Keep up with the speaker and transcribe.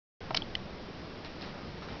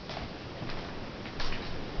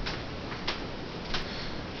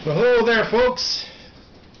Well, hello there, folks.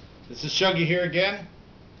 This is Shuggy here again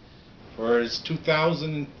for his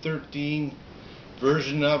 2013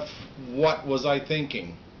 version of What Was I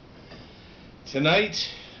Thinking? Tonight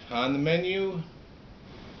on the menu,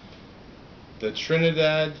 the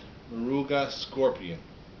Trinidad Moruga Scorpion.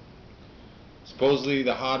 Supposedly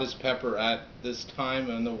the hottest pepper at this time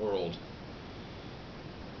in the world.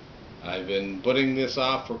 I've been putting this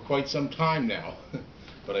off for quite some time now,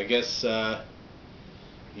 but I guess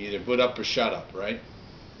either put up or shut up, right?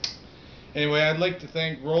 Anyway, I'd like to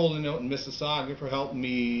thank Roland out in Mississauga for helping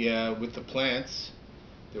me with the plants.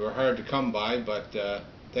 They were hard to come by, but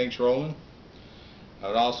thanks, Roland. I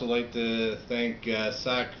would also like to thank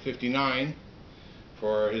Sac 59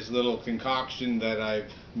 for his little concoction that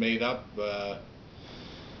I've made up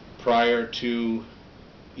prior to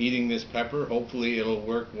eating this pepper. Hopefully it'll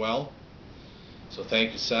work well. So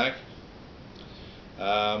thank you, Sac.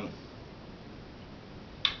 I'm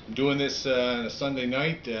doing this on a Sunday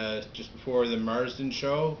night, just before the Marsden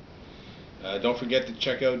show. Don't forget to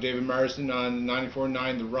check out David Marsden on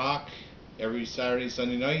 94.9 The Rock every Saturday,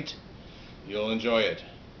 Sunday night. You'll enjoy it.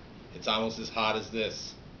 It's almost as hot as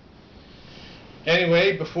this.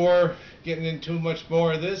 Anyway, before getting into much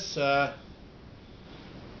more of this,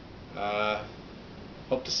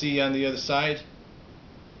 hope to see you on the other side.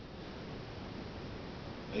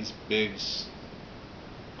 Nice big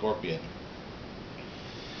scorpion.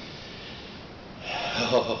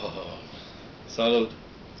 Oh, salud.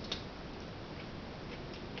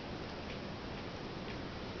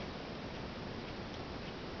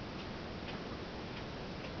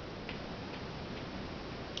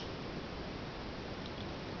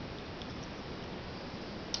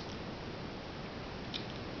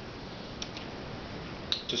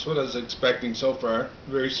 Just what I was expecting so far.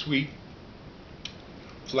 Very sweet,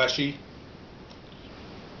 fleshy,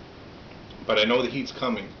 but I know the heat's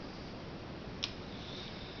coming.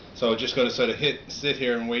 So just going to sort of sit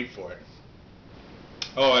here and wait for it.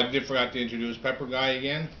 Oh, I did forgot to introduce Pepper Guy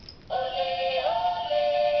again.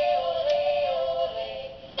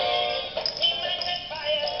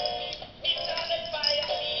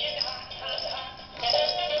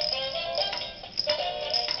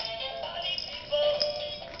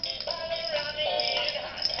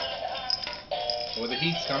 Well, the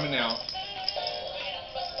heat's coming now.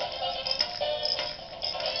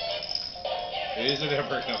 Is it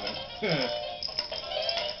ever coming?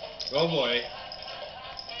 Oh boy.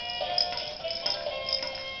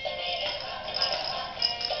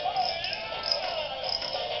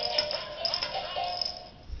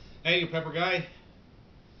 Hey, you Pepper Guy.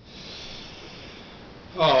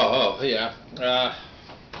 Oh yeah.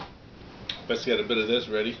 Let's get a bit of this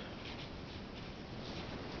ready.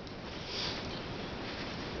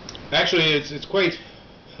 Actually, it's quite.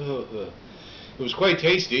 It was quite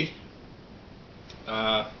tasty.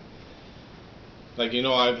 Like, you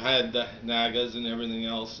know, I've had the nagas and everything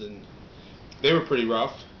else, and they were pretty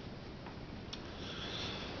rough.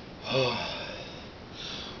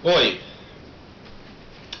 Boy.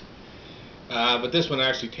 But this one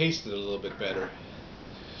actually tasted a little bit better.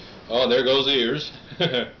 Oh, there goes the ears.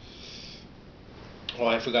 Oh,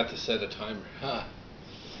 I forgot to set a timer.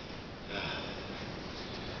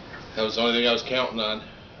 That was the only thing I was counting on.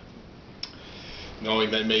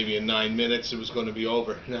 Knowing that maybe in 9 minutes it was going to be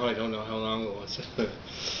over. Now I don't know how long it was.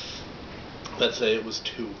 Let's say it was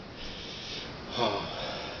 2. Oh.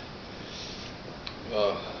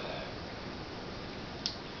 Oh.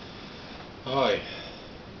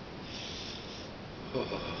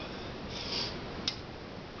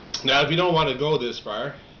 Now, if you don't want to go this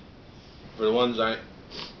far, for the ones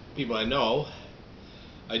people I know,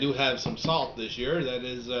 I do have some salt this year that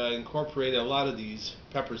is incorporated a lot of these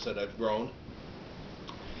peppers that I've grown.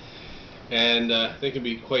 And they can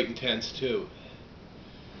be quite intense too.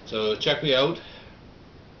 So check me out.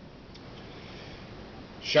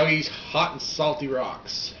 Shuggy's Hot and Salty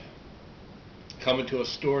Rocks, coming to a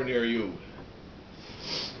store near you.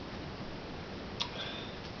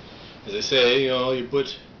 As I say, you know, you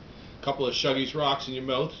put a couple of Shuggy's rocks in your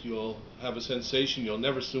mouth, you'll have a sensation you'll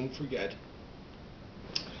never soon forget.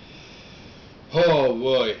 Oh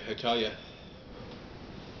boy, I tell you.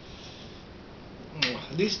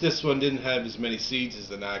 At least this one didn't have as many seeds as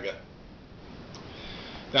the Naga.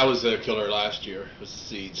 That was the killer last year, was the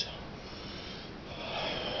seeds.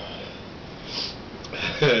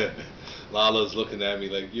 Lala's looking at me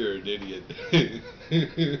like, you're an idiot.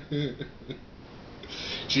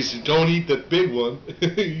 She said, don't eat the big one,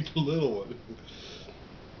 eat the little one.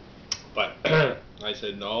 But I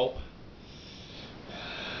said, no.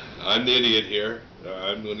 I'm the idiot here.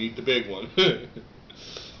 I'm going to eat the big one.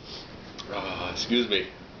 Excuse me.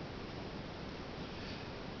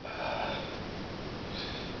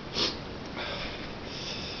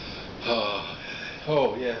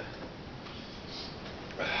 Oh, yeah.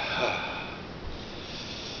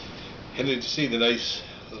 And did you see the nice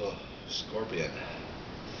little scorpion?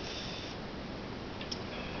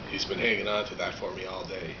 He's been hanging on to that for me all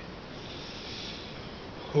day.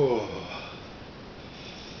 Oh.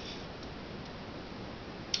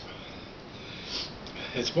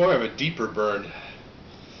 It's more of a deeper burn.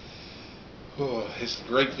 Oh, it's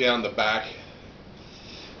right down the back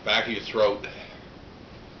of your throat,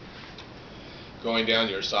 going down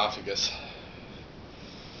your esophagus.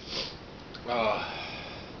 A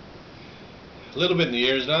little bit in the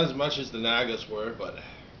ears, not as much as the nagas were, but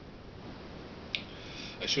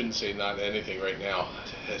I shouldn't say not anything right now.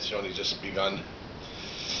 It's only just begun.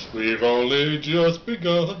 We've only just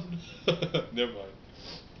begun. Never mind.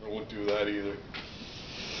 I won't do that either.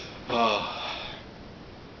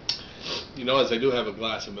 You know, as I do have a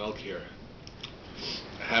glass of milk here.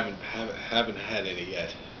 I haven't had any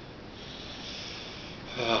yet.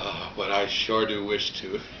 But I sure do wish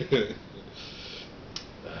to.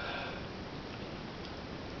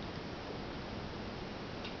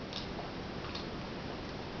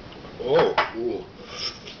 Oh, ooh.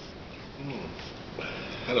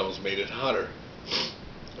 That almost made it hotter.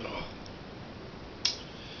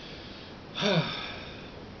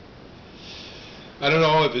 I don't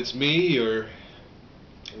know if it's me or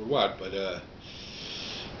what, but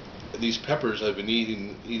these peppers I've been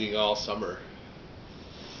eating all summer.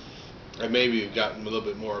 I maybe have gotten a little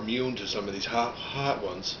bit more immune to some of these hot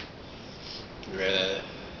ones. I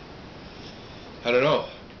don't know.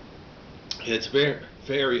 It's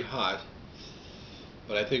very hot,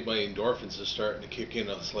 but I think my endorphins are starting to kick in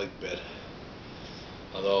a slight bit.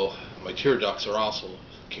 Although my tear ducts are also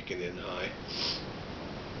kicking in high.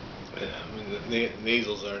 I mean, the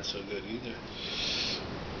nasals aren't so good either.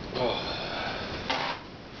 Oh.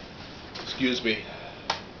 Excuse me.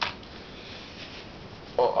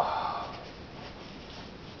 Oh.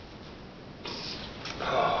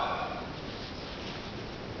 Oh.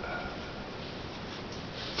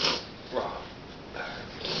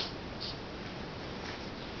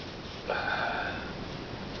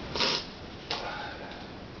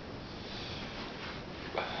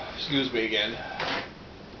 Excuse me again.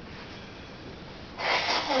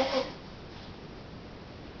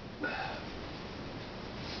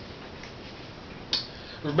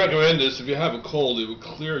 I recommend this if you have a cold. It will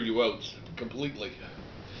clear you out completely.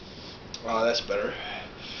 Oh, that's better.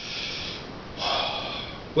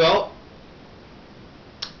 Well,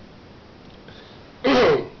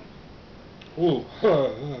 ooh, I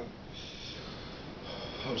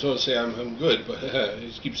was going to say I'm good, but it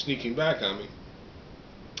just keeps sneaking back on me.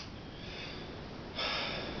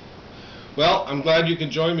 Well, I'm glad you can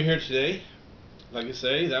join me here today. Like I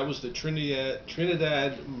say, that was the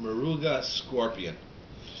Trinidad Moruga Scorpion.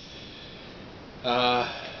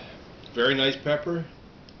 Very nice pepper,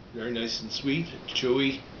 very nice and sweet,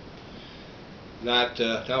 chewy. Not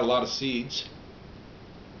a lot of seeds.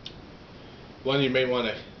 One you may want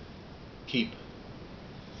to keep.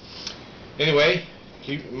 Anyway,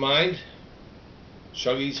 keep in mind,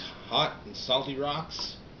 Shuggy's hot and salty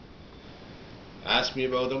rocks. Ask me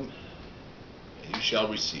about them, and you shall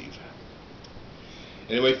receive.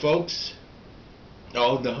 Anyway, folks.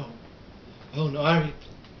 Oh no. Oh no.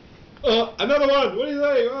 Another one. What do you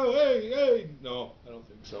think? Oh, hey. No, I don't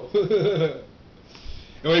think so.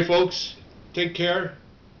 Anyway, folks, take care.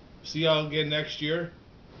 See y'all again next year.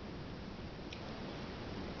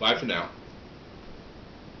 Bye for now.